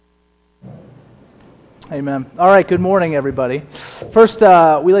Amen. All right, good morning, everybody. First,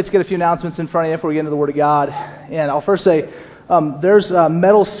 we like to get a few announcements in front of you before we get into the Word of God. And I'll first say, there's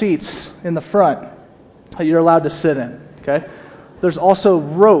metal seats in the front that you're allowed to sit in, okay? There's also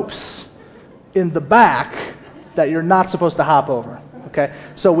ropes in the back that you're not supposed to hop over, okay?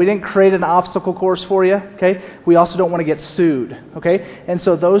 So we didn't create an obstacle course for you, okay? We also don't want to get sued, okay? And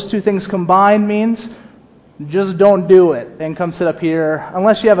so those two things combined means just don't do it and come sit up here.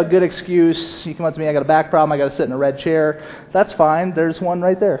 Unless you have a good excuse, you come up to me, I got a back problem, I got to sit in a red chair. That's fine. There's one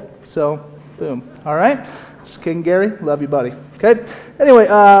right there. So, boom. All right? Just kidding, Gary. Love you, buddy. Okay? Anyway,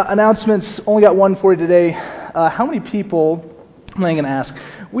 announcements. Only got one for you today. How many people, I'm not going to ask,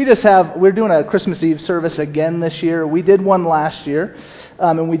 we're doing a Christmas Eve service again this year. We did one last year,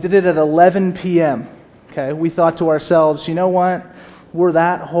 and we did it at 11 p.m. Okay? We thought to ourselves, you know what? We're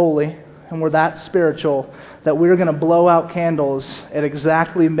that holy and we're that spiritual that we're going to blow out candles at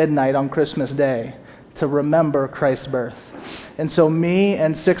exactly midnight on Christmas Day to remember Christ's birth. And so me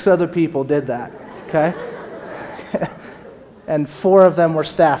and 6 other people did that, okay? And 4 of them were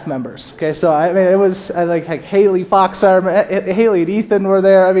staff members, okay? So, I mean, it was like Haley Foxarm, Haley and Ethan were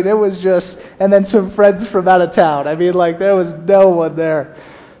there. I mean, it was just, and then some friends from out of town. I mean, like, there was no one there.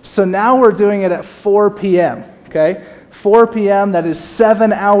 So now we're doing it at 4 p.m., okay? 4 p.m., that is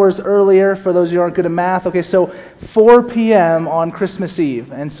 7 hours earlier for those of you who aren't good at math. Okay, so 4 p.m. on Christmas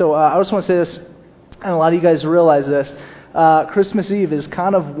Eve. And so I just want to say this, and a lot of you guys realize this, Christmas Eve is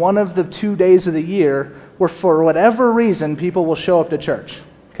kind of one of the 2 days of the year where for whatever reason people will show up to church,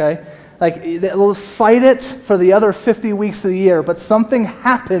 okay? Like, they'll fight it for the other 50 weeks of the year, but something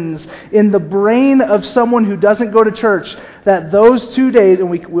happens in the brain of someone who doesn't go to church that those 2 days,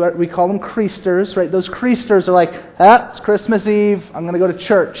 and we call them creasters, right? Those creasters are like, it's Christmas Eve, I'm going to go to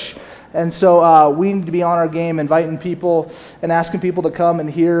church. And so we need to be on our game, inviting people and asking people to come and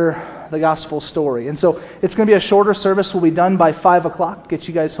hear the gospel story. And so it's going to be a shorter service. We'll be done by 5 o'clock. Get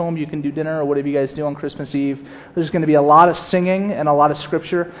you guys home. You can do dinner or whatever you guys do on Christmas Eve. There's going to be a lot of singing and a lot of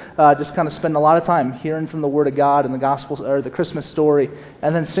scripture. Just kind of spend a lot of time hearing from the Word of God and the gospel or the Christmas story,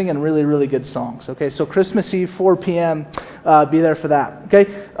 and then singing really, really good songs. Okay, so Christmas Eve, 4 p.m. Be there for that.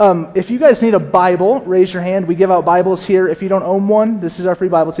 Okay, if you guys need a Bible, raise your hand. We give out Bibles here. If you don't own one, this is our free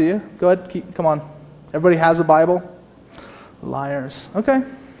Bible to you. Go ahead, come on. Everybody has a Bible? Liars. Okay.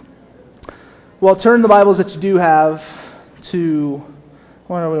 Well, turn the Bibles that you do have to,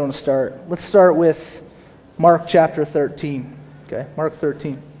 where do we want to start? Let's start with Mark chapter 13. Okay, Mark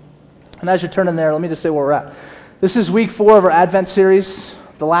 13. And as you're turning there, let me just say where we're at. This is week 4 of our Advent series,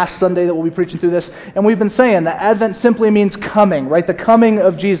 the last Sunday that we'll be preaching through this. And we've been saying that Advent simply means coming, right? The coming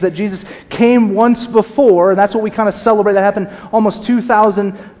of Jesus, that Jesus came once before, and that's what we kind of celebrate. That happened almost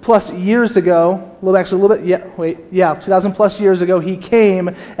 2,000 plus years ago. 2,000 plus years ago he came,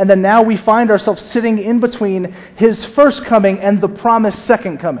 and then now we find ourselves sitting in between his first coming and the promised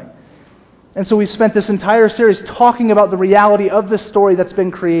second coming. And so we spent this entire series talking about the reality of this story that's been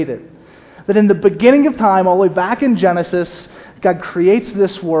created. That in the beginning of time, all the way back in Genesis, God creates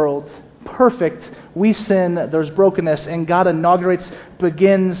this world perfect. We sin, there's brokenness, and God employs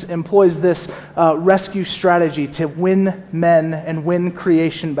this rescue strategy to win men and win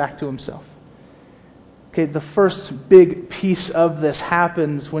creation back to himself. Okay, the first big piece of this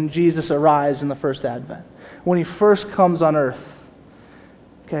happens when Jesus arrives in the first Advent, when he first comes on earth.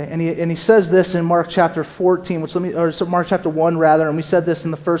 Okay, and he says this in Mark chapter 14, Mark chapter 1 rather, and we said this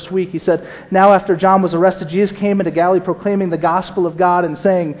in the first week. He said, "Now after John was arrested, Jesus came into Galilee proclaiming the gospel of God and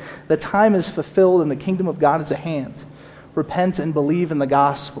saying, 'The time is fulfilled and the kingdom of God is at hand. Repent and believe in the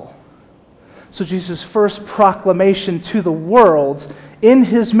gospel.'" So Jesus' first proclamation to the world in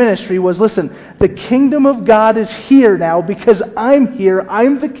his ministry was, listen, the kingdom of God is here now because I'm here.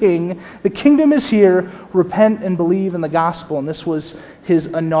 I'm the king. The kingdom is here. Repent and believe in the gospel. And this was his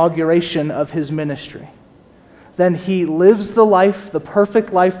inauguration of his ministry. Then he lives the life, the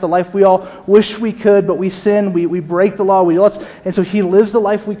perfect life, the life we all wish we could, but we sin, we break the law, and so he lives the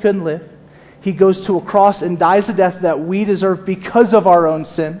life we couldn't live. He goes to a cross and dies a death that we deserve because of our own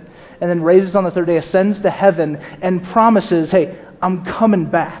sin, and then raises on the third day, ascends to heaven, and promises, hey, I'm coming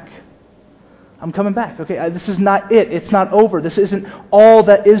back. I'm coming back. Okay, this is not it. It's not over. This isn't all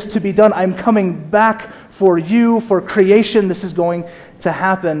that is to be done. I'm coming back for you, for creation. This is going to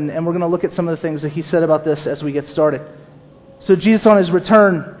happen, and we're going to look at some of the things that he said about this as we get started. So Jesus on his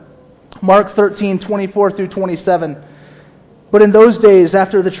return, Mark 13, 24 through 27. "But in those days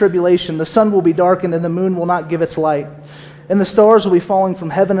after the tribulation, the sun will be darkened and the moon will not give its light, and the stars will be falling from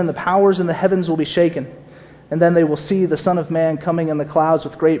heaven and the powers in the heavens will be shaken. And then they will see the Son of Man coming in the clouds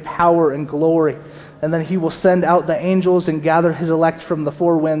with great power and glory. And then he will send out the angels and gather his elect from the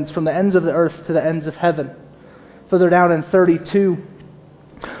four winds, from the ends of the earth to the ends of heaven. Further down in 32,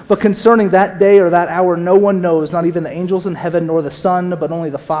 but concerning that day or that hour, no one knows, not even the angels in heaven, nor the Son, but only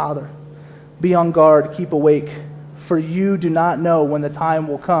the Father. Be on guard, keep awake, for you do not know when the time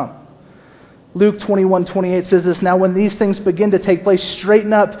will come. Luke 21:28 says this, now when these things begin to take place,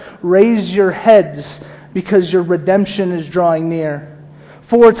 straighten up, raise your heads, because your redemption is drawing near.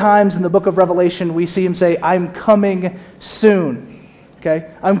 4 times in the book of Revelation, we see him say, I'm coming soon.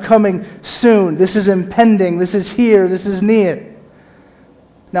 Okay? I'm coming soon. This is impending. This is here. This is near.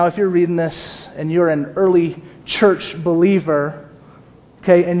 Now, if you're reading this and you're an early church believer,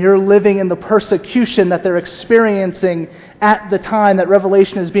 okay, and you're living in the persecution that they're experiencing at the time that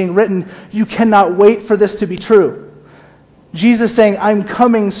Revelation is being written, you cannot wait for this to be true. Jesus saying, I'm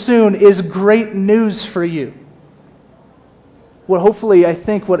coming soon, is great news for you. What hopefully, I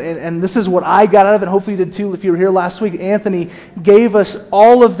think, and this is what I got out of it, hopefully you did too if you were here last week, Anthony gave us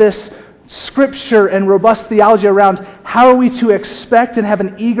all of this scripture and robust theology around how are we to expect and have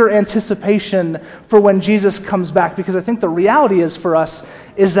an eager anticipation for when Jesus comes back. Because I think the reality is for us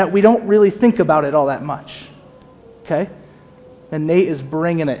is that we don't really think about it all that much. Okay? And Nate is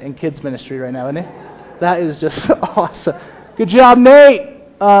bringing it in kids ministry right now, isn't he? That is just awesome. Good job, Nate!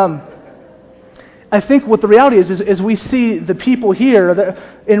 I think what the reality is we see the people here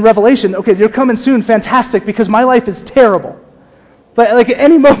in Revelation, okay, you're coming soon, fantastic, because my life is terrible. But like at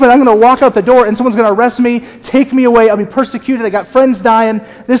any moment I'm going to walk out the door and someone's going to arrest me, take me away, I'll be persecuted, I got friends dying.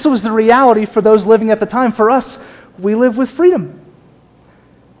 This was the reality for those living at the time. For us, we live with freedom.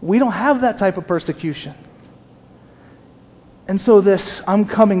 We don't have that type of persecution. And so this I'm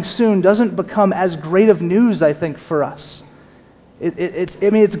coming soon doesn't become as great of news, I think, for us.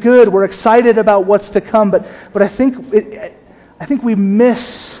 It's good. We're excited about what's to come, but I think we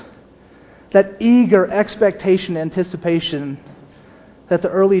miss that eager expectation, anticipation that the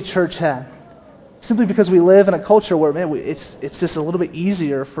early church had, simply because we live in a culture where it's just a little bit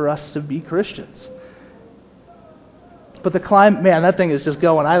easier for us to be Christians. But the climb, man, that thing is just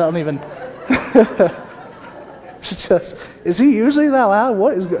going. I don't even. Is he usually that loud?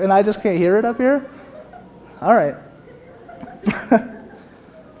 What is? And I just can't hear it up here. All right.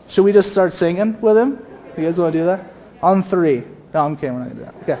 Should we just start singing with him? You guys want to do that? On 3. No, I'm kidding. We're not going to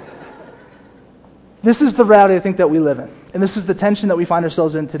do that. Okay. This is the reality I think that we live in. And this is the tension that we find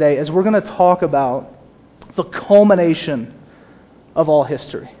ourselves in today as we're going to talk about the culmination of all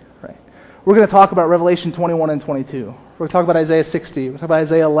history. Right? We're going to talk about Revelation 21 and 22. We're going to talk about Isaiah 60. We're going to talk about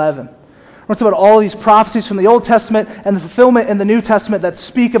Isaiah 11. We're going to talk about all these prophecies from the Old Testament and the fulfillment in the New Testament that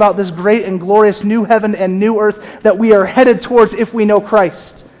speak about this great and glorious new heaven and new earth that we are headed towards if we know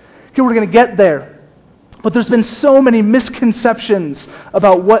Christ. Okay, we're going to get there. But there's been so many misconceptions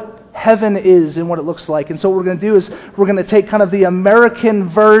about what heaven is and what it looks like. And so what we're going to do is we're going to take kind of the American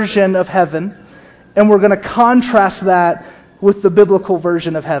version of heaven and we're going to contrast that with the biblical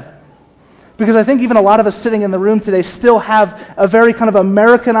version of heaven. Because I think even a lot of us sitting in the room today still have a very kind of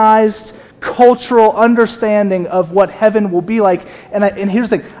Americanized cultural understanding of what heaven will be like. And here's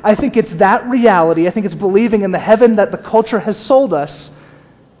the thing. I think it's that reality. I think it's believing in the heaven that the culture has sold us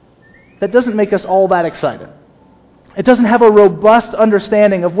that doesn't make us all that excited. It doesn't have a robust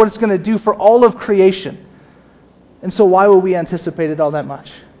understanding of what it's going to do for all of creation. And so why will we anticipate it all that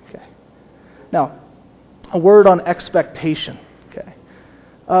much? Okay. Now, a word on expectation. Okay.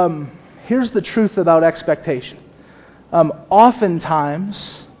 Here's the truth about expectation.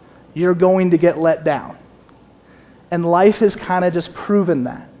 Oftentimes, you're going to get let down. And life has kind of just proven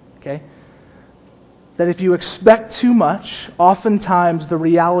that. Okay? That if you expect too much, oftentimes the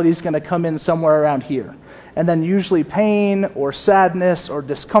reality is going to come in somewhere around here. And then usually pain or sadness or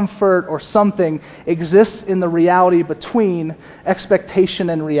discomfort or something exists in the reality between expectation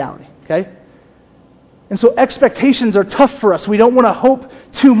and reality. Okay? And so expectations are tough for us. We don't want to hope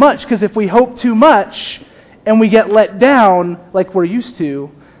too much, because if we hope too much and we get let down like we're used to,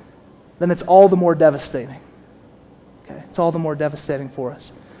 then it's all the more devastating. Okay? It's all the more devastating for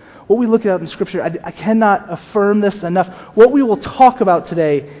us. What we look at in Scripture, I cannot affirm this enough. What we will talk about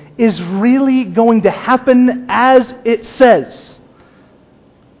today is really going to happen as it says.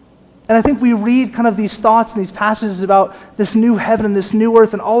 And I think we read kind of these thoughts and these passages about this new heaven and this new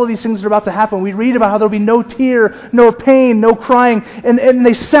earth and all of these things that are about to happen. We read about how there will be no tear, no pain, no crying, and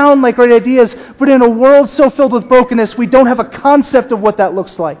they sound like great ideas, but in a world so filled with brokenness, we don't have a concept of what that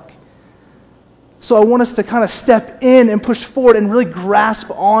looks like. So I want us to kind of step in and push forward and really grasp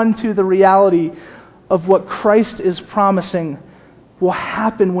onto the reality of what Christ is promising will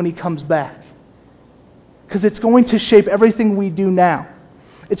happen when He comes back. because it's going to shape everything we do now.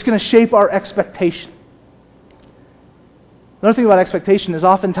 It's going to shape our expectation. Another thing about expectation is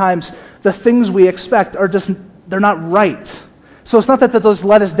oftentimes the things we expect are just, they're not right. So it's not that those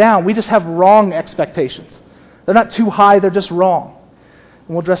let us down. We just have wrong expectations. They're not too high, they're just wrong. And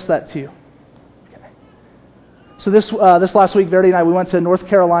we'll address that too. Okay. So this last week, Verity and I, we went to North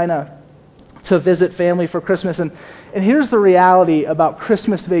Carolina to visit family for Christmas. And here's the reality about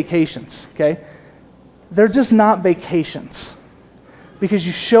Christmas vacations, okay? They're just not vacations. Because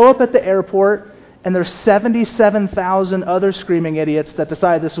you show up at the airport and there's 77,000 other screaming idiots that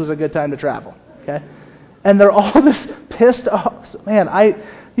decide this was a good time to travel, okay? And they're all just pissed off. Man,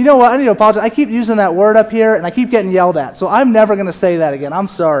 you know what? I need to apologize. I keep using that word up here and I keep getting yelled at. So I'm never going to say that again. I'm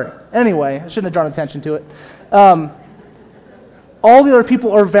sorry. Anyway, I shouldn't have drawn attention to it. All the other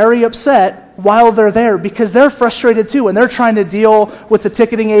people are very upset while they're there because they're frustrated too, and they're trying to deal with the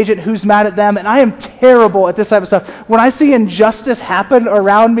ticketing agent who's mad at them. And I am terrible at this type of stuff. When I see injustice happen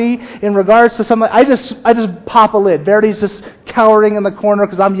around me in regards to something, I just pop a lid. Verity's just cowering in the corner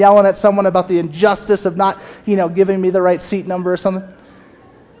because I'm yelling at someone about the injustice of not, giving me the right seat number or something.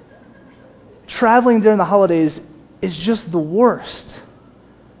 Traveling during the holidays is just the worst.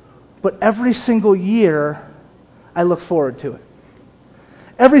 But every single year, I look forward to it.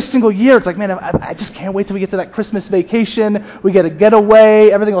 Every single year, it's like, man, I just can't wait till we get to that Christmas vacation. We get a getaway.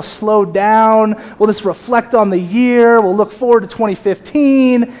 Everything will slow down. We'll just reflect on the year. We'll look forward to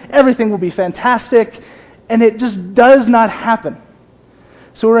 2015. Everything will be fantastic. And it just does not happen.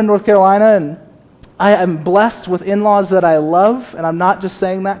 So we're in North Carolina, and I am blessed with in-laws that I love. And I'm not just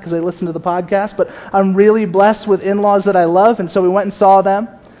saying that because I listen to the podcast, but I'm really blessed with in-laws that I love. And so we went and saw them.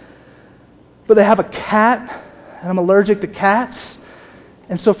 But they have a cat, and I'm allergic to cats.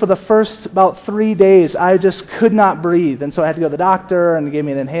 And so for the first about 3 days, I just could not breathe. And so I had to go to the doctor, and they gave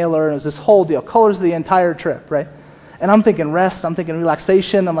me an inhaler, and it was this whole deal. Colors the entire trip, right? And I'm thinking rest, I'm thinking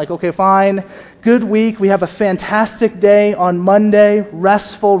relaxation. I'm like, okay, fine. Good week. We have a fantastic day on Monday,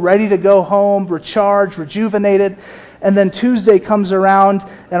 restful, ready to go home, recharged, rejuvenated. And then Tuesday comes around,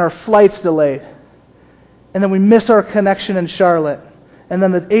 and our flight's delayed. And then we miss our connection in Charlotte. And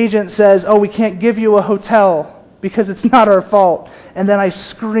then the agent says, we can't give you a hotel because it's not our fault. And then I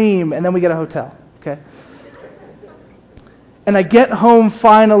scream, and then we get a hotel, okay? And I get home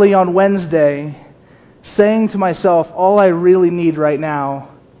finally on Wednesday saying to myself, all I really need right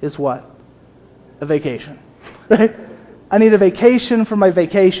now is what? A vacation, right? I need a vacation from my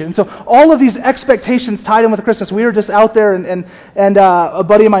vacation. So all of these expectations tied in with Christmas. We were just out there, and a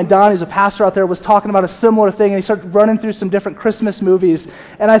buddy of mine, Don, who's a pastor out there, was talking about a similar thing, and he started running through some different Christmas movies.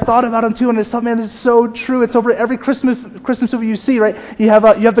 And I thought about him too, and I thought, man, it's so true. It's over every Christmas movie you see, right? You have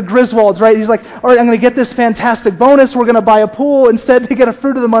the Griswolds, right? He's like, all right, I'm going to get this fantastic bonus. We're going to buy a pool instead to get a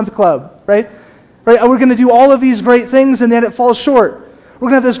Fruit of the Month club, right? Right? We're going to do all of these great things, and then it falls short. We're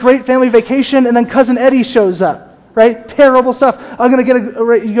going to have this great family vacation, and then Cousin Eddie shows up. Right? Terrible stuff. I'm going to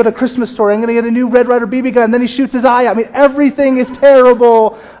get you go to a Christmas Story. I'm going to get a new Red Ryder BB gun, and then he shoots his eye out. I mean, everything is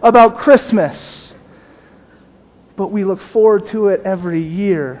terrible about Christmas. But we look forward to it every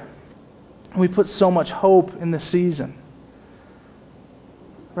year. And we put so much hope in the season.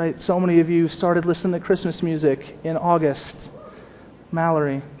 Right? So many of you started listening to Christmas music in August.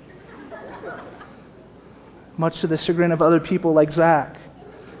 Mallory. Much to the chagrin of other people like Zach.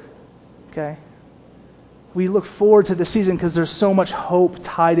 Okay? We look forward to this season because there's so much hope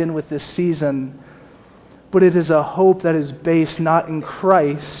tied in with this season. But it is a hope that is based not in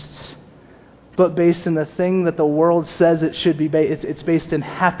Christ, but based in the thing that the world says it should be based. It's based in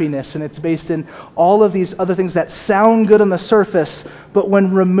happiness, and it's based in all of these other things that sound good on the surface, but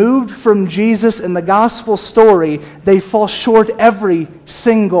when removed from Jesus and the gospel story, they fall short every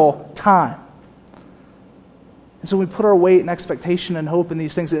single time. And so we put our weight and expectation and hope in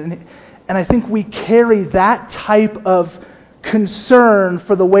these things. And I think we carry that type of concern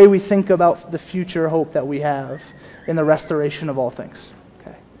for the way we think about the future hope that we have in the restoration of all things.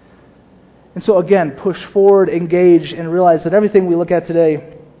 Okay. And so again, push forward, engage, and realize that everything we look at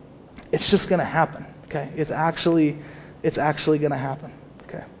today, it's just going to happen. Okay. It's actually going to happen.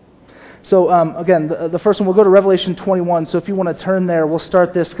 Okay. So again, the first one, we'll go to Revelation 21. So if you want to turn there, we'll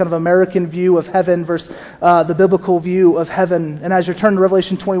start this kind of American view of heaven versus the biblical view of heaven. And as you're turning to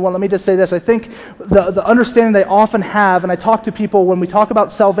Revelation 21, let me just say this. I think the understanding they often have, and I talk to people when we talk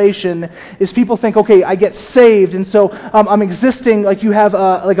about salvation, is people think, okay, I get saved, and so I'm existing like you have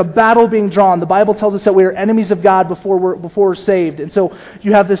like a battle being drawn. The Bible tells us that we are enemies of God before we're saved. And so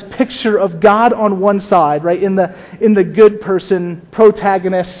you have this picture of God on one side, right, in the good person,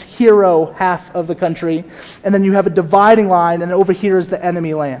 protagonist, hero, half of the country, and then you have a dividing line, and over here is the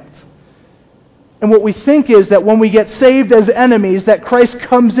enemy land. And what we think is that when we get saved as enemies, that Christ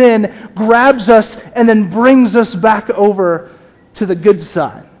comes in, grabs us, and then brings us back over to the good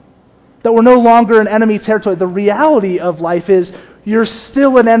side. That we're no longer in enemy territory. The reality of life is you're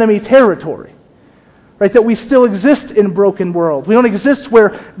still in enemy territory. Right? That we still exist in a broken world. We don't exist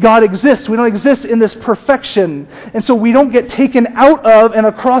where God exists. We don't exist in this perfection. And so we don't get taken out of and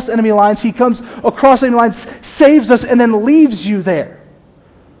across enemy lines. He comes across enemy lines, saves us, and then leaves you there.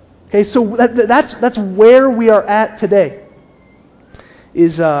 Okay, so that's where we are at today.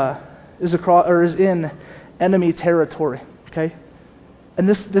 Is in enemy territory. Okay, and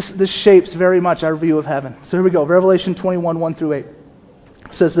this shapes very much our view of heaven. So here we go. Revelation 21, 1 through 8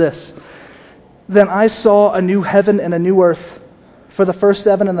 says this: Then I saw a new heaven and a new earth, for the first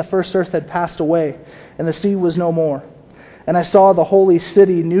heaven and the first earth had passed away, and the sea was no more. And I saw the holy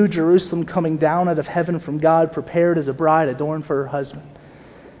city, New Jerusalem, coming down out of heaven from God, prepared as a bride adorned for her husband.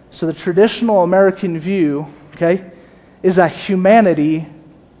 So the traditional American view, okay, is that humanity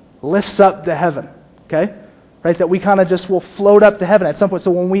lifts up to heaven, okay? Right, that we kind of just will float up to heaven at some point.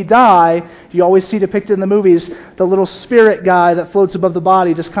 So when we die, you always see depicted in the movies, the little spirit guy that floats above the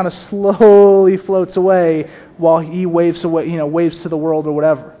body just kind of slowly floats away while he waves away, waves to the world or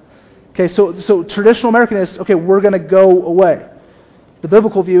whatever. Okay, so traditional American is, okay, we're going to go away. The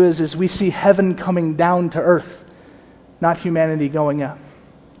biblical view is we see heaven coming down to earth, not humanity going up.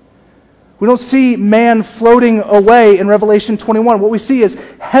 We don't see man floating away in Revelation 21. What we see is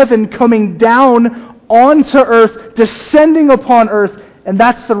heaven coming down onto earth, descending upon earth, and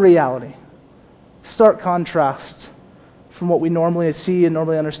that's the reality. Stark contrast from what we normally see and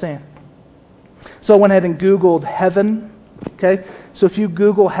normally understand. So I went ahead and Googled heaven. Okay? So if you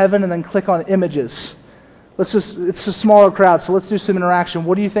Google heaven and then click on images, it's a smaller crowd, so let's do some interaction.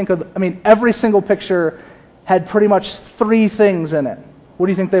 What do you think of, every single picture had pretty much 3 things in it. What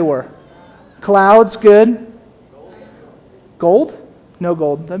do you think they were? Clouds, good. Gold? No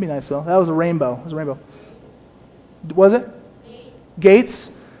gold. That'd be nice though. That was a rainbow. It was a rainbow. Was it?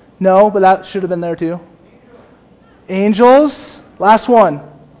 Gates? No, but that should have been there too. Angels? Last one.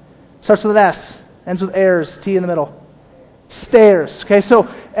 Starts with an S. Ends with airs. T in the middle. Stairs. Okay,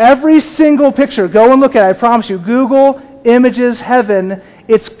 so every single picture, go and look at it. I promise you. Google images heaven.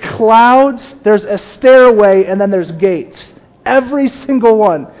 It's clouds, there's a stairway, and then there's gates. Every single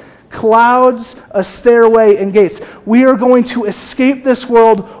one. Clouds, a stairway, and gates. We are going to escape this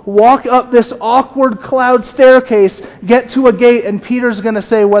world, walk up this awkward cloud staircase, get to a gate, and Peter's going to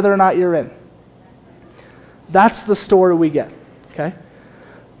say whether or not you're in. That's the story we get. Okay?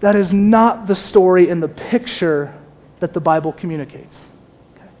 That is not the story in the picture that the Bible communicates.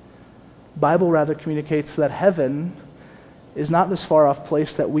 Okay? The Bible rather communicates that heaven is not this far off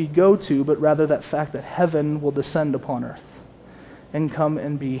place that we go to, but rather that fact that heaven will descend upon earth and come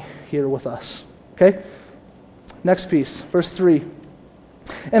and be here with us. Okay? Next piece, verse 3.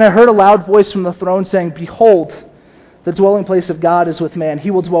 And I heard a loud voice from the throne saying, Behold, the dwelling place of God is with man. He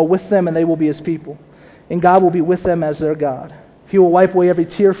will dwell with them, and they will be his people. And God will be with them as their God. He will wipe away every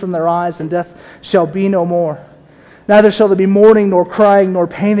tear from their eyes, and death shall be no more. Neither shall there be mourning, nor crying, nor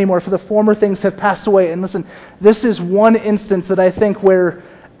pain anymore, for the former things have passed away. And listen, this is one instance that I think where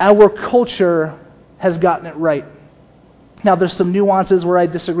our culture has gotten it right. Now, there's some nuances where I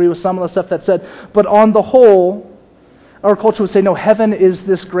disagree with some of the stuff that's said, but on the whole, our culture would say, no, heaven is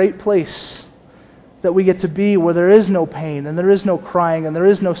this great place that we get to be where there is no pain, and there is no crying, and there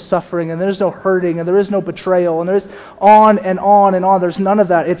is no suffering, and there is no hurting, and there is no betrayal, and there is on and on and on. There's none of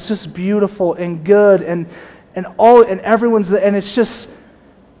that. It's just beautiful and good, and everyone's, and it's just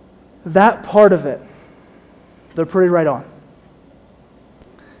that part of it. They're pretty right on.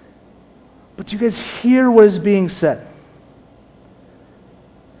 But do you guys hear what is being said?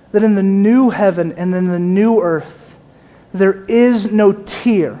 That in the new heaven and in the new earth, there is no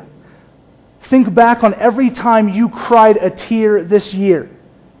tear. Think back on every time you cried a tear this year.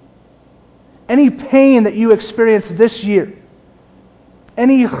 Any pain that you experienced this year.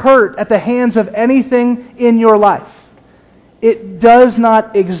 Any hurt at the hands of anything in your life. It does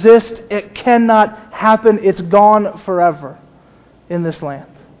not exist. It cannot happen. It's gone forever in this land.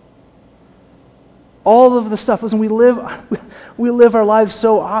 All of the stuff. Listen, we live our lives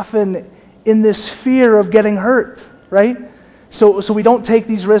so often in this fear of getting hurt, right? So we don't take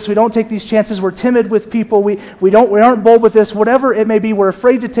these risks. We don't take these chances. We're timid with people. We aren't bold with this. Whatever it may be, we're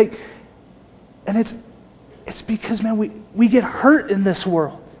afraid to take. And it's because, man, we get hurt in this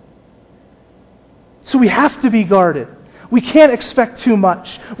world. So we have to be guarded. We can't expect too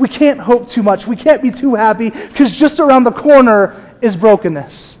much. We can't hope too much. We can't be too happy because just around the corner is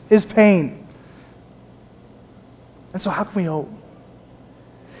brokenness, is pain. And so how can we hope?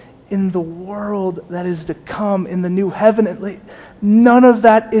 in the world that is to come, in the new heaven. None of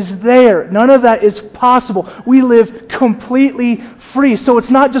that is there. None of that is possible. We live completely free. So it's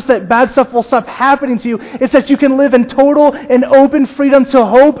not just that bad stuff will stop happening to you. It's that you can live in total and open freedom to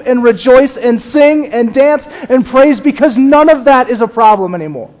hope and rejoice and sing and dance and praise, because none of that is a problem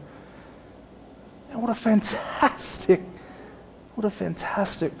anymore. And what a fantastic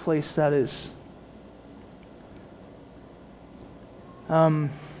place that is.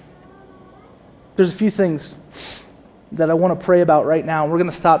 There's a few things that I want to pray about right now, and we're going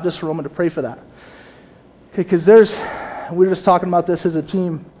to stop just for a moment to pray for that. Because we were just talking about this as a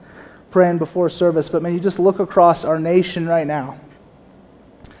team praying before service, but man, you just look across our nation right now,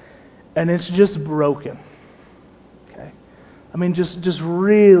 and it's just broken. Okay? I mean, just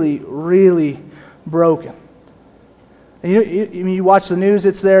really, really broken. And you watch the news,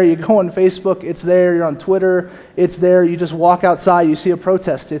 it's there. You go on Facebook, it's there. You're on Twitter, it's there. You just walk outside, you see a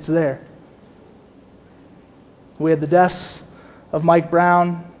protest, it's there. We had the deaths of Mike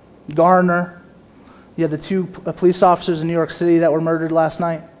Brown, Garner. You had the 2 police officers in New York City that were murdered last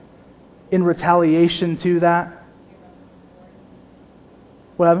night in retaliation to that.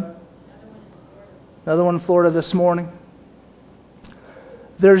 What happened? Another one in Florida this morning.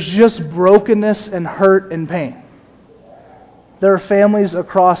 There's just brokenness and hurt and pain. There are families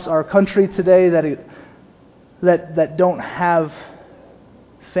across our country today that don't have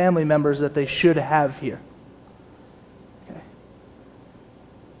family members that they should have here. Okay.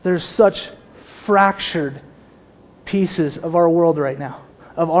 There's such fractured pieces of our world right now,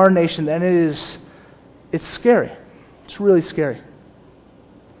 of our nation, and it's scary. It's really scary.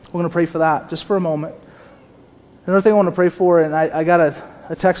 We're going to pray for that just for a moment. Another thing I want to pray for, and I got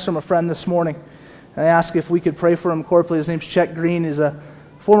a text from a friend this morning, and I asked if we could pray for him corporately. His name's Chet Green. He's a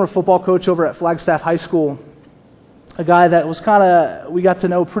former football coach over at Flagstaff High School. A guy that was we got to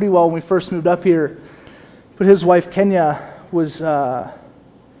know pretty well when we first moved up here. But his wife, Kenya, was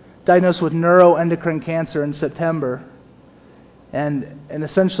diagnosed with neuroendocrine cancer in September. And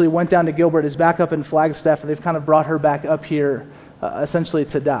essentially went down to Gilbert, is back up in Flagstaff, and they've kind of brought her back up here essentially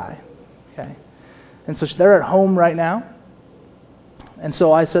to die. Okay. And so they're at home right now. And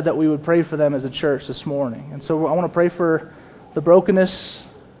so I said that we would pray for them as a church this morning. And so I want to pray for the brokenness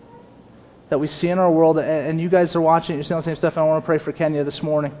that we see in our world. And you guys are watching, you're seeing the same stuff. And I want to pray for Kenya this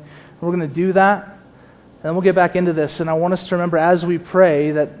morning. And we're going to do that. And then we'll get back into this. And I want us to remember as we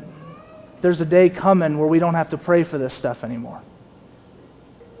pray that there's a day coming where we don't have to pray for this stuff anymore.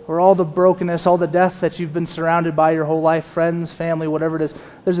 Where all the brokenness, all the death that you've been surrounded by your whole life, friends, family, whatever it is,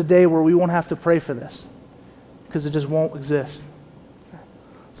 there's a day where we won't have to pray for this. Because it just won't exist.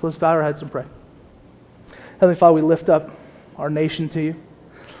 So let's bow our heads and pray. Heavenly Father, we lift up our nation to you.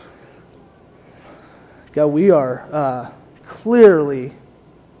 God, we are clearly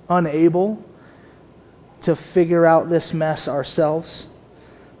unable to figure out this mess ourselves.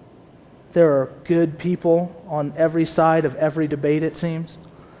 There are good people on every side of every debate, it seems.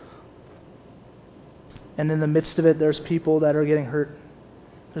 And in the midst of it, there's people that are getting hurt.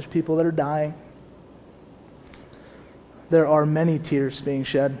 There's people that are dying. There are many tears being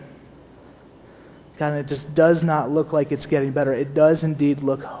shed. God, and it just does not look like it's getting better. It does indeed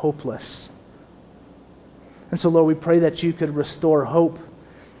look hopeless. And so, Lord, we pray that you could restore hope.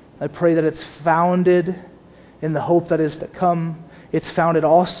 I pray that it's founded in the hope that is to come. It's founded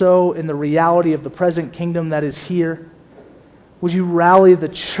also in the reality of the present kingdom that is here. Would you rally the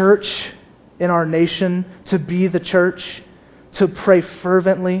church in our nation to be the church, to pray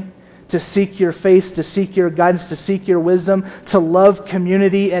fervently, to seek your face, to seek your guidance, to seek your wisdom, to love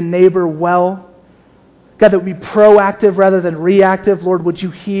community and neighbor well. God, that we be proactive rather than reactive. Lord, would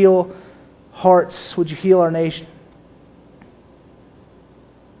you heal hearts? Would you heal our nation?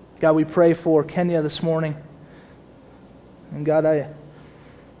 God, we pray for Kenya this morning. And God, I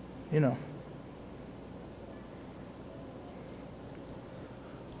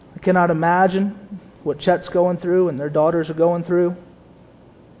cannot imagine what Chet's going through and their daughters are going through.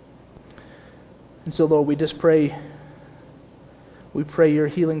 And so, Lord, we just pray, your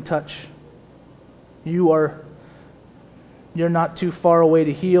healing touch. You're not too far away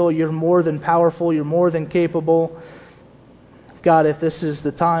to heal. You're more than powerful. You're more than capable. God, if this is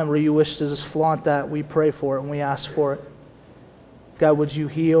the time where you wish to just flaunt that, we pray for it and we ask for it. God, would you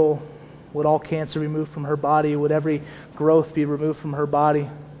heal? Would all cancer be removed from her body? Would every growth be removed from her body?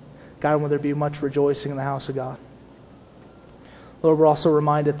 God, would there be much rejoicing in the house of God? Lord, we're also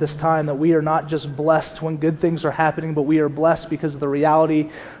reminded at this time that we are not just blessed when good things are happening, but we are blessed because of the reality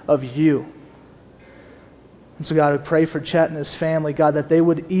of you. And so, God, I pray for Chet and his family, God, that they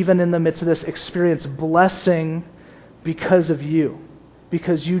would, even in the midst of this, experience blessing because of you.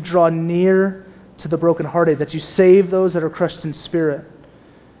 because you draw near to the brokenhearted, that you save those that are crushed in spirit.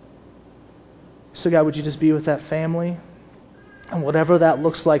 So God, would you just be with that family? And whatever that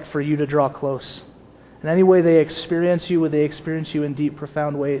looks like for you to draw close. In any way they experience you, would they experience you in deep,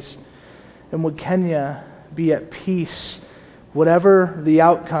 profound ways? And would Kenya be at peace, whatever the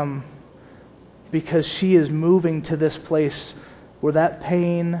outcome, because she is moving to this place where that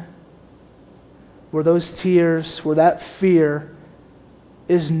pain, where those tears, where that fear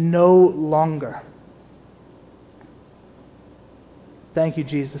is no longer. Thank you,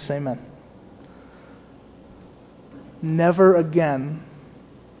 Jesus. Amen. Never again,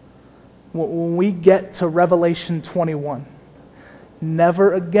 when we get to Revelation 21,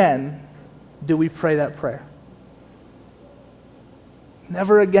 never again do we pray that prayer.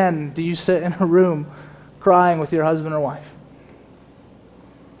 Never again do you sit in a room crying with your husband or wife.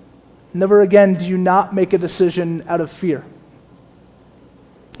 Never again do you not make a decision out of fear,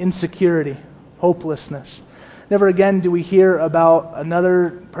 insecurity, hopelessness. Never again do we hear about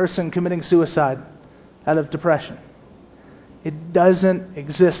another person committing suicide out of depression. It doesn't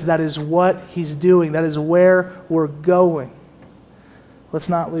exist. That is what He's doing. That is where we're going. Let's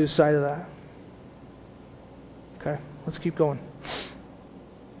not lose sight of that. Okay, let's keep going.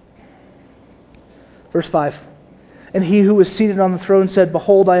 Verse 5. And He who was seated on the throne said,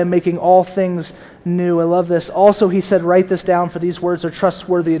 Behold, I am making all things new. I love this. Also, He said, write this down, for these words are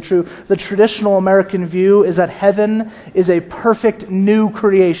trustworthy and true. The traditional American view is that heaven is a perfect new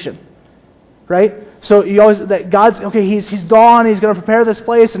creation. Right? So you always, that God's, okay, He's gone, He's going to prepare this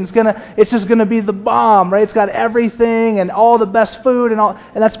place, and it's just going to be the bomb, right? It's got everything and all the best food and all,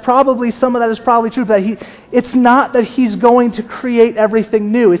 and that's probably, some of that is probably true, but it's not that He's going to create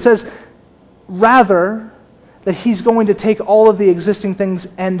everything new. It says, rather, that He's going to take all of the existing things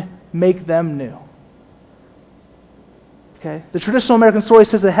and make them new. Okay? The traditional American story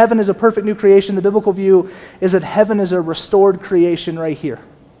says that heaven is a perfect new creation. The biblical view is that heaven is a restored creation right here.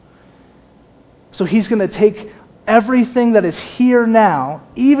 So He's going to take everything that is here now,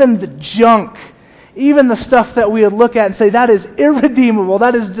 even the junk, even the stuff that we would look at and say, that is irredeemable,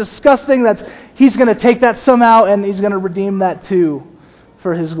 that is disgusting, He's going to take that somehow and He's going to redeem that too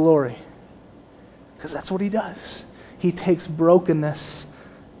for His glory. Because that's what He does. He takes brokenness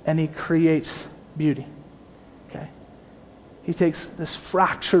and He creates beauty. Okay? He takes this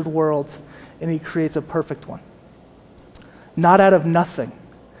fractured world and He creates a perfect one. Not out of nothing,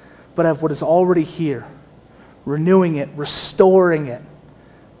 but of what is already here, renewing it, restoring it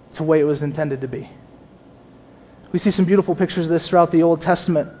to the way it was intended to be. We see some beautiful pictures of this throughout the Old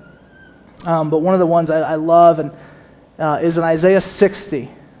Testament, but one of the ones I love is in Isaiah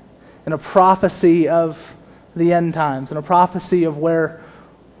 60, and a prophecy of the end times, and a prophecy of where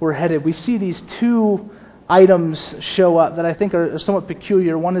we're headed. We see these two items show up that I think are somewhat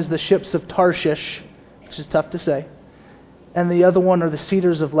peculiar. One is the ships of Tarshish, which is tough to say, and the other one are the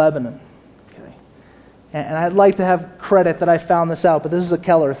cedars of Lebanon. Okay. And I'd like to have credit that I found this out, but this is a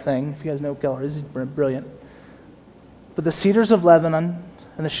Keller thing. If you guys know Keller, he's brilliant. But the cedars of Lebanon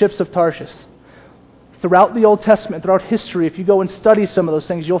and the ships of Tarshish, throughout the Old Testament, throughout history, if you go and study some of those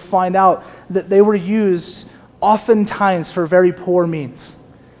things, you'll find out that they were used oftentimes for very poor means,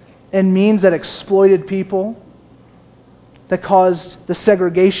 and means that exploited people, that caused the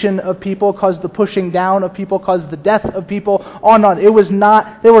segregation of people, caused the pushing down of people, caused the death of people, on and on.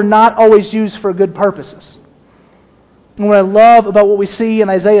 They were not always used for good purposes. And what I love about what we see in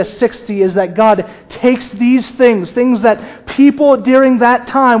Isaiah 60 is that God takes these things that people during that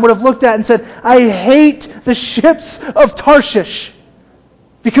time would have looked at and said, I hate the ships of Tarshish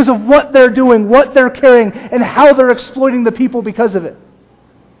because of what they're doing, what they're carrying, and how they're exploiting the people because of it.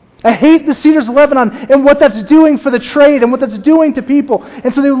 I hate the cedars of Lebanon and what that's doing for the trade and what that's doing to people.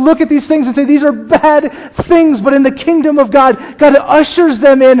 And so they look at these things and say, these are bad things, but in the kingdom of God, God ushers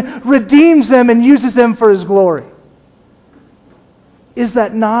them in, redeems them, and uses them for His glory. Is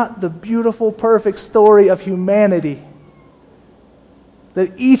that not the beautiful, perfect story of humanity?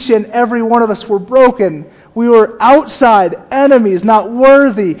 That each and every one of us were broken. We were outside, enemies, not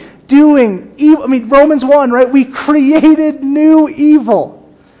worthy, doing evil. Romans 1, right? We created new evil.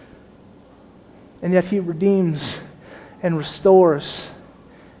 And yet He redeems and restores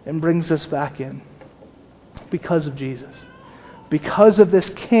and brings us back in because of Jesus. Because of this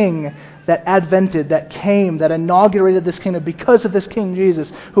King that advented, that came, that inaugurated this kingdom, because of this King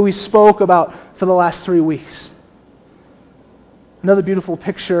Jesus, who we spoke about for the last 3 weeks. Another beautiful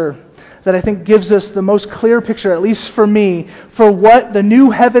picture that I think gives us the most clear picture, at least for me, for what the new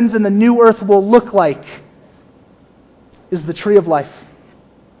heavens and the new earth will look like, is the tree of life.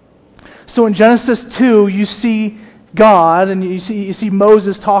 So in Genesis 2, you see God, and you see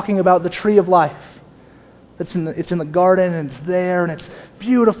Moses talking about the tree of life. It's in the garden, and it's there, and it's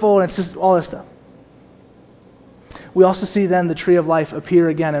beautiful, and it's just all this stuff. We also see then the tree of life appear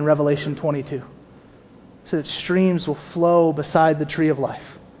again in Revelation 22. So that streams will flow beside the tree of life.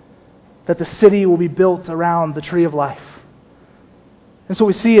 That the city will be built around the tree of life. And so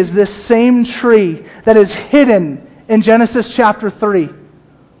what we see is this same tree that is hidden in Genesis chapter 3.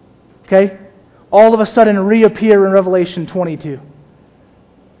 Okay? All of a sudden reappear in Revelation 22.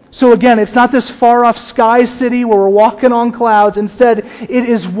 So again, it's not this far-off sky city where we're walking on clouds. Instead, it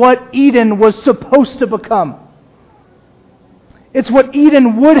is what Eden was supposed to become. It's what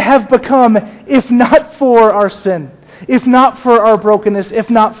Eden would have become if not for our sin, if not for our brokenness, if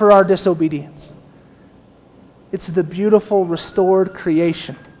not for our disobedience. It's the beautiful, restored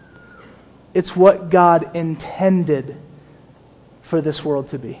creation. It's what God intended for this world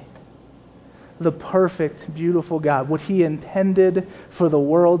to be. The perfect, beautiful God. What He intended for the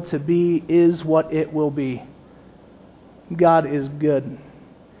world to be is what it will be. God is good.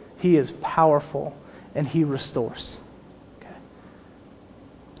 He is powerful, and He restores. Okay?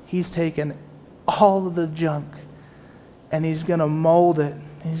 He's taken all of the junk, and He's going to mold it.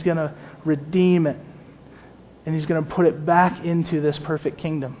 He's going to redeem it. And He's going to put it back into this perfect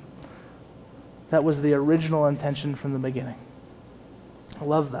kingdom. That was the original intention from the beginning. I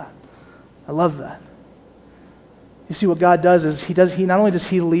love that. I love that. You see, what God does is He not only does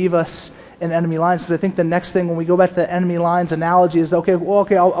He leave us in enemy lines, because I think the next thing when we go back to the enemy lines analogy is,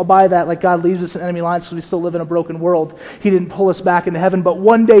 I'll buy that. Like God leaves us in enemy lines because we still live in a broken world. He didn't pull us back into heaven, but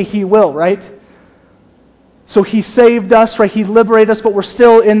one day He will, right? So He saved us, right? He liberated us, but we're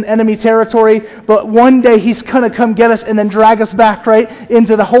still in enemy territory. But one day He's going to come get us and then drag us back, right,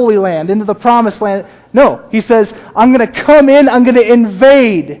 into the Holy Land, into the Promised Land. No, He says, I'm going to come in, I'm going to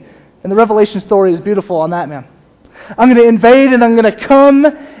invade. And the Revelation story is beautiful on that, man. I'm going to invade and I'm going to come,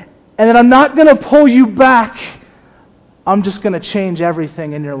 and then I'm not going to pull you back. I'm just going to change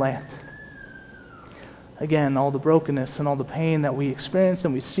everything in your land. Again, all the brokenness and all the pain that we experience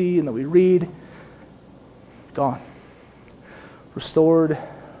and we see and that we read, gone. Restored,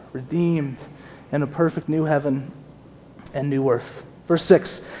 redeemed, in a perfect new heaven and new earth. Verse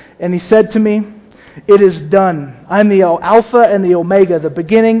 6, and He said to me, it is done. I am the Alpha and the Omega, the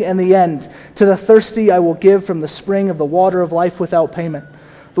beginning and the end. To the thirsty I will give from the spring of the water of life without payment.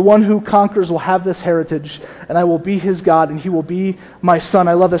 The one who conquers will have this heritage, and I will be his God, and he will be my son.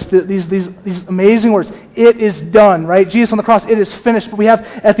 I love this. These amazing words. It is done, right? Jesus on the cross, it is finished. But we have,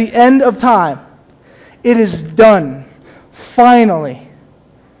 at the end of time, it is done. Finally.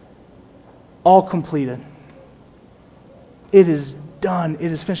 All completed. It is done.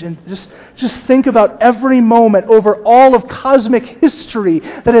 It is finished. And just think about every moment over all of cosmic history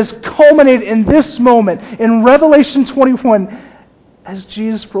that has culminated in this moment, in Revelation 21, as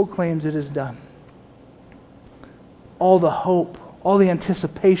Jesus proclaims it is done. All the hope, all the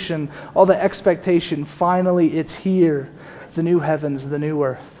anticipation, all the expectation, finally it's here. The new heavens, the new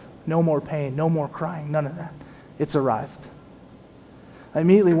earth. No more pain, no more crying, none of that. It's arrived. I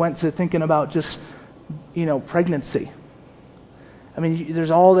immediately went to thinking about just, pregnancy. I mean,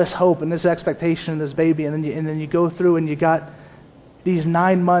 there's all this hope and this expectation and this baby, and then you go through and you got these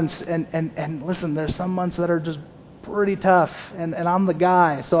 9 months, and listen, there's some months that are just pretty tough, and I'm the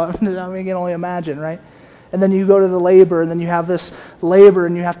guy, so I mean, you can only imagine, right? And then you go to the labor, and then you have this labor,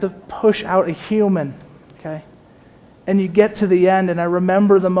 and you have to push out a human, okay? And you get to the end, and I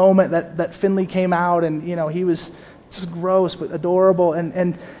remember the moment that Finley came out, and he was just gross but adorable,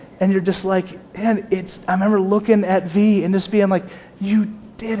 and you're just like, man, I remember looking at V and just being like, you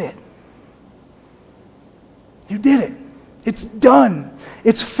did it. You did it. It's done.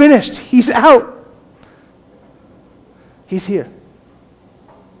 It's finished. He's out. He's here.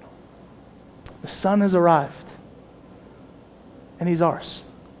 The Son has arrived. And He's ours.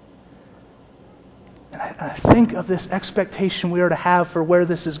 And I think of this expectation we are to have for where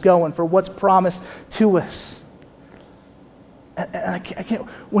this is going, for what's promised to us. And I can't.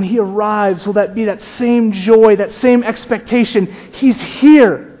 When He arrives, will that be that same joy, that same expectation? He's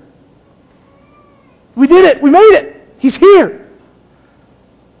here. We did it. We made it. He's here.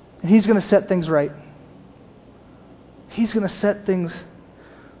 And He's going to set things right. He's going to set things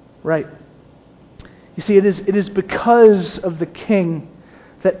right. You see, it is because of the King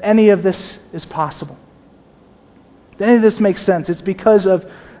that any of this is possible. That any of this makes sense. It's because of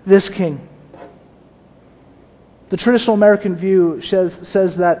this King. The traditional American view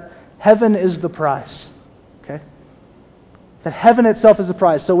says that heaven is the prize. Okay? That heaven itself is the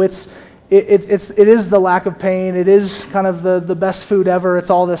prize. So it is the lack of pain. It is kind of the best food ever. It's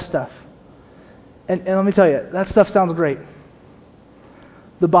all this stuff. And let me tell you, that stuff sounds great.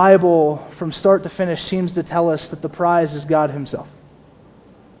 The Bible, from start to finish, seems to tell us that the prize is God Himself.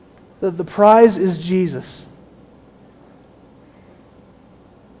 That the prize is Jesus.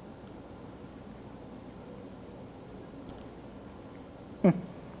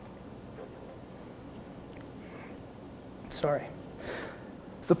 Sorry.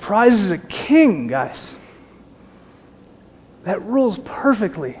 The prize is a king, guys, that rules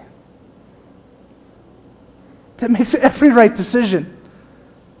perfectly, that makes every right decision,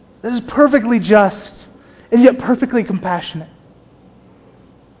 that is perfectly just and yet perfectly compassionate,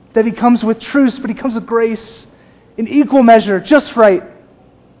 that He comes with truth, but He comes with grace in equal measure, just right.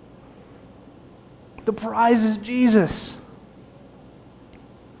 The prize is Jesus.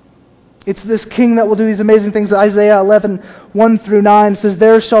 It's this king that will do these amazing things. Isaiah 11:1-9 says,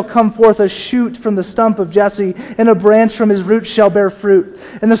 "There shall come forth a shoot from the stump of Jesse, and a branch from his roots shall bear fruit.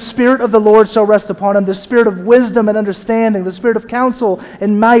 And the Spirit of the Lord shall rest upon him, the Spirit of wisdom and understanding, the Spirit of counsel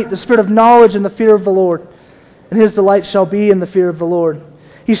and might, the Spirit of knowledge and the fear of the Lord. And his delight shall be in the fear of the Lord.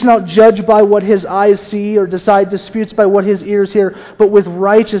 He shall not judge by what his eyes see, or decide disputes by what his ears hear, but with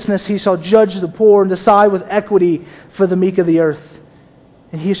righteousness he shall judge the poor, and decide with equity for the meek of the earth.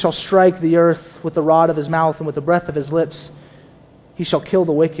 And he shall strike the earth with the rod of his mouth, and with the breath of his lips he shall kill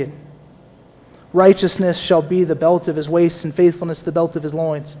the wicked. Righteousness shall be the belt of his waist, and faithfulness the belt of his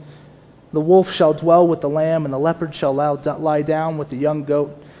loins. The wolf shall dwell with the lamb, and the leopard shall lie down with the young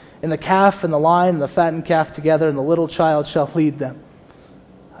goat. And the calf and the lion and the fattened calf together, and the little child shall lead them."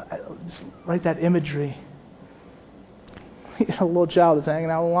 Just write that imagery. A little child is hanging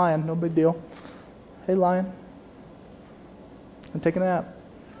out with a lion, no big deal. "Hey, lion, I'm taking a nap."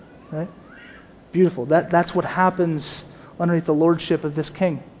 Right? Beautiful. That's what happens underneath the lordship of this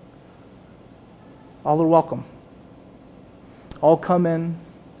king. All are welcome. All come in.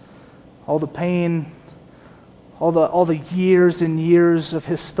 All the pain, all the years and years of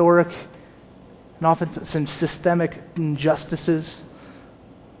historic and often some systemic injustices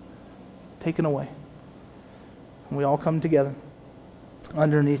taken away. And we all come together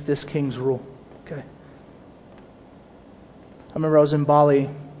underneath this king's rule. Okay. I remember I was in Bali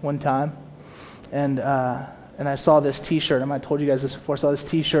one time, and I saw this T-shirt. I might have told you guys this before. I saw this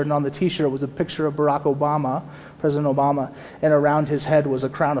T-shirt, and on the T-shirt was a picture of Barack Obama, President Obama, and around his head was a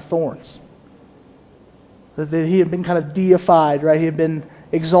crown of thorns. That he had been kind of deified, right? He had been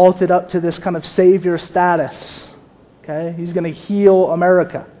exalted up to this kind of savior status. Okay, he's going to heal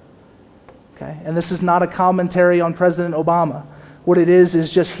America. Okay, and this is not a commentary on President Obama. What it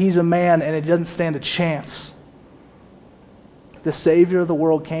is just he's a man, and it doesn't stand a chance. The Savior of the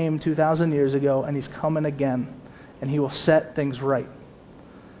world came 2,000 years ago, and He's coming again, and He will set things right.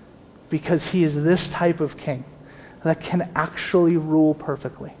 Because He is this type of king that can actually rule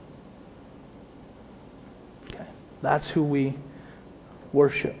perfectly. Okay, that's who we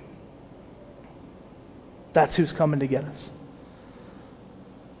worship. That's who's coming to get us.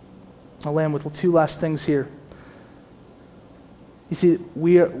 I'll land with two last things here. You see,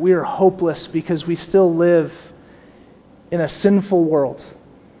 we are hopeless because we still live in a sinful world.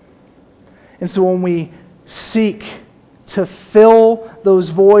 And so when we seek to fill those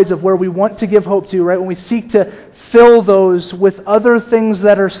voids of where we want to give hope to, right? When we seek to fill those with other things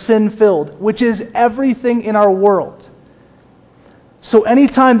that are sin-filled, which is everything in our world. So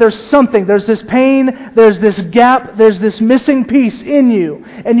anytime there's something, there's this pain, there's this gap, there's this missing piece in you,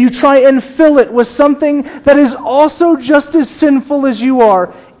 and you try and fill it with something that is also just as sinful as you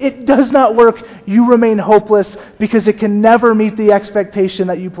are, it does not work. You remain hopeless because it can never meet the expectation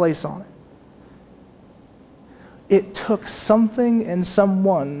that you place on it. It took something and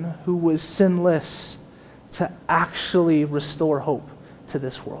someone who was sinless to actually restore hope to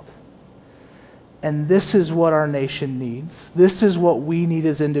this world. And this is what our nation needs. This is what we need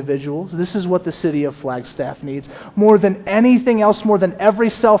as individuals. This is what the city of Flagstaff needs. More than anything else, more than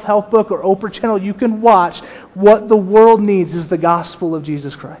every self-help book or Oprah channel you can watch, what the world needs is the gospel of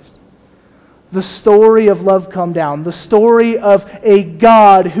Jesus Christ. The story of love come down. The story of a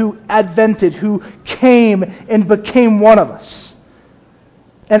God who advented, who came and became one of us.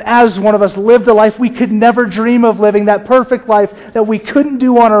 And as one of us lived a life we could never dream of living, that perfect life that we couldn't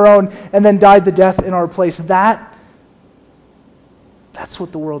do on our own, and then died the death in our place. That's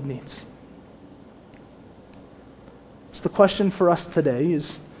what the world needs. So the question for us today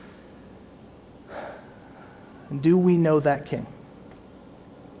is, do we know that King?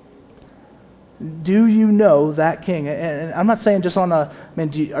 Do you know that King? And I'm not saying just on are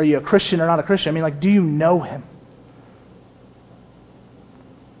you a Christian or not a Christian? I mean, do you know Him?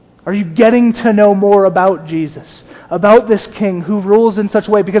 Are you getting to know more about Jesus, about this King who rules in such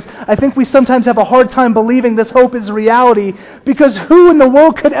a way? Because I think we sometimes have a hard time believing this hope is reality, because who in the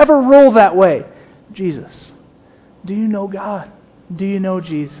world could ever rule that way? Jesus. Do you know God? Do you know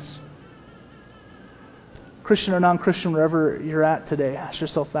Jesus? Christian or non-Christian, wherever you're at today, ask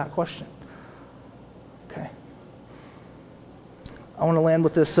yourself that question. Okay. I want to land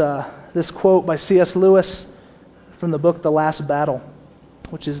with this quote by C.S. Lewis from the book The Last Battle,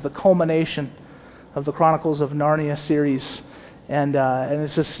 which is the culmination of the Chronicles of Narnia series, and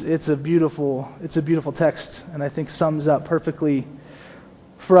it's a beautiful text, and I think sums up perfectly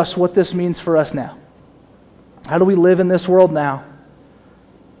for us what this means for us now. How do we live in this world now?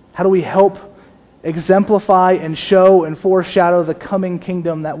 How do we help exemplify and show and foreshadow the coming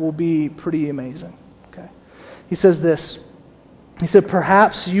kingdom that will be pretty amazing? Okay. He says this. He said,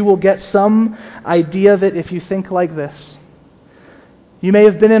 "Perhaps you will get some idea of it if you think like this. You may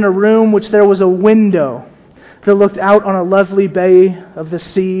have been in a room which there was a window that looked out on a lovely bay of the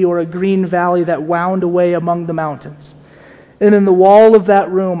sea or a green valley that wound away among the mountains. And in the wall of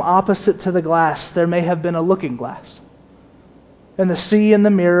that room, opposite to the glass, there may have been a looking glass. And the sea in the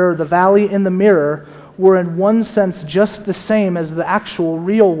mirror, the valley in the mirror, were in one sense just the same as the actual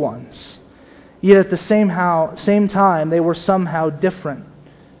real ones. Yet at the same time, they were somehow different,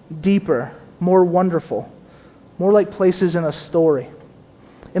 deeper, more wonderful, more like places in a story.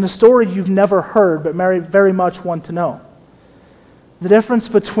 In a story you've never heard, but very much want to know. The difference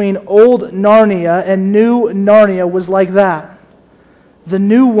between old Narnia and new Narnia was like that. The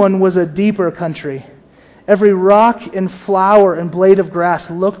new one was a deeper country. Every rock and flower and blade of grass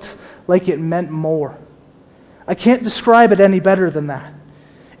looked like it meant more. I can't describe it any better than that.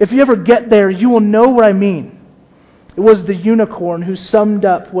 If you ever get there, you will know what I mean. It was the unicorn who summed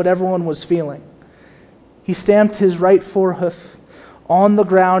up what everyone was feeling. He stamped his right forehoof on the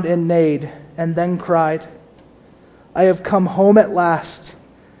ground and neighed, and then cried, 'I have come home at last.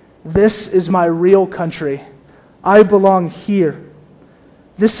 This is my real country. I belong here.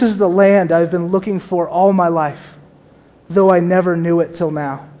 This is the land I've been looking for all my life, though I never knew it till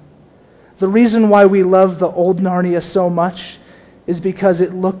now.' The reason why we love the old Narnia so much is because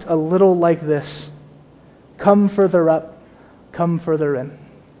it looked a little like this. Come further up, come further in."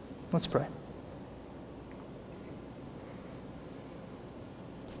 Let's pray.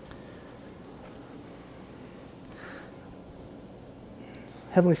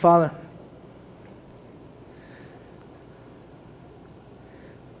 Heavenly Father,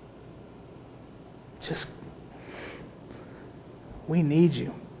 we need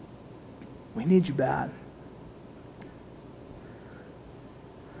you. We need you bad.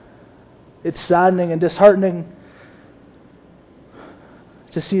 It's saddening and disheartening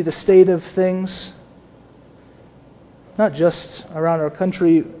to see the state of things, not just around our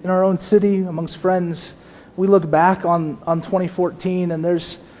country, in our own city, amongst friends. We look back on 2014, and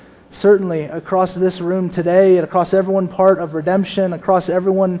there's certainly across this room today and across everyone part of redemption, across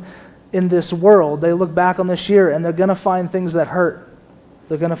everyone in this world, they look back on this year and they're going to find things that hurt.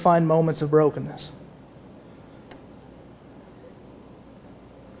 They're going to find moments of brokenness.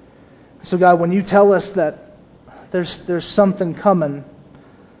 So God, when you tell us that there's something coming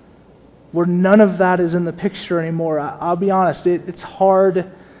where none of that is in the picture anymore, I'll be honest, it's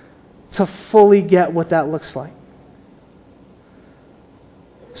hard to fully get what that looks like.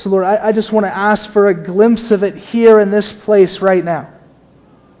 So Lord, I just want to ask for a glimpse of it here in this place right now.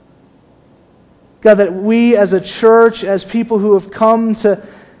 God, that we as a church, as people who have come to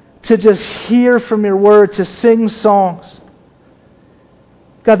just hear from your word, to sing songs,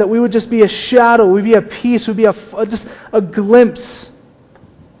 God, that we would just be a shadow, we'd be a piece, we'd be just a glimpse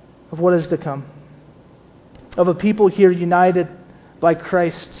of what is to come. Of a people here united by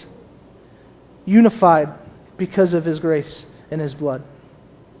Christ, unified because of His grace and His blood.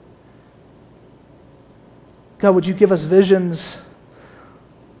 God, would you give us visions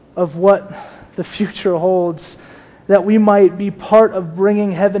of what the future holds, that we might be part of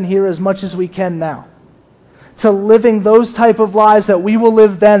bringing heaven here as much as we can now, to living those type of lives that we will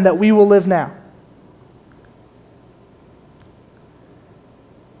live then, that we will live now.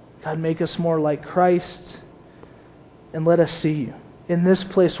 God, make us more like Christ, and let us see you. In this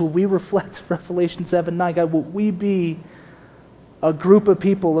place, will we reflect Revelation 7:9? God, will we be a group of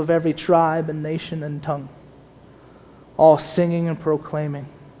people of every tribe and nation and tongue, all singing and proclaiming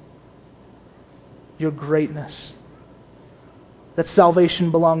your greatness, that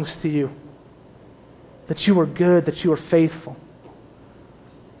salvation belongs to you, that you are good, that you are faithful.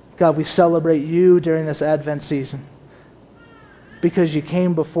 God, we celebrate you during this Advent season because you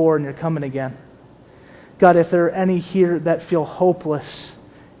came before and you're coming again. God, if there are any here that feel hopeless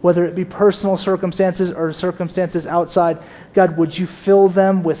whether it be personal circumstances or circumstances outside. God, would you fill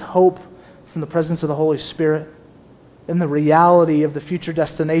them with hope from the presence of the Holy Spirit, in the reality of the future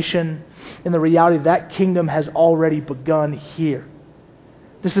destination, in the reality that kingdom has already begun here.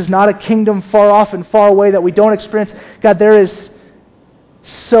 This is not a kingdom far off and far away that we don't experience. God, there is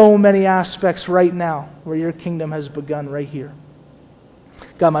so many aspects right now where your kingdom has begun right here.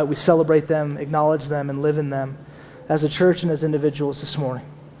 God, might we celebrate them, acknowledge them, and live in them as a church and as individuals this morning.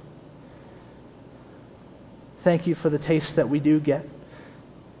 Thank you for the taste that we do get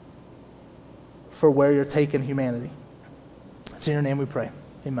for where you're taking humanity. It's in your name we pray.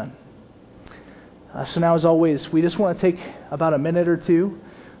 Amen. So now, as always, we just want to take about a minute or two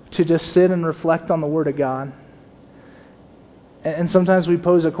to just sit and reflect on the Word of God. And sometimes we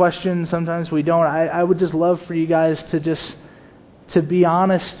pose a question, sometimes we don't. I would just love for you guys to be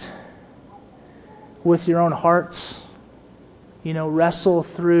honest with your own hearts. Wrestle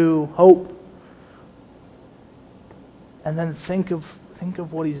through hope. And then think of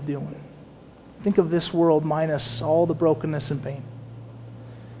what He's doing. Think of this world minus all the brokenness and pain.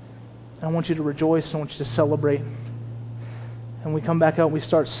 And I want you to rejoice, and I want you to celebrate. And we come back out, we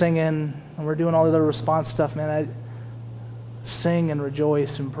start singing, and we're doing all the other response stuff, man. I sing and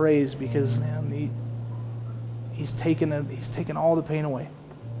rejoice and praise because, man, He's taken all the pain away.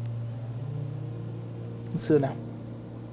 Let's do it now.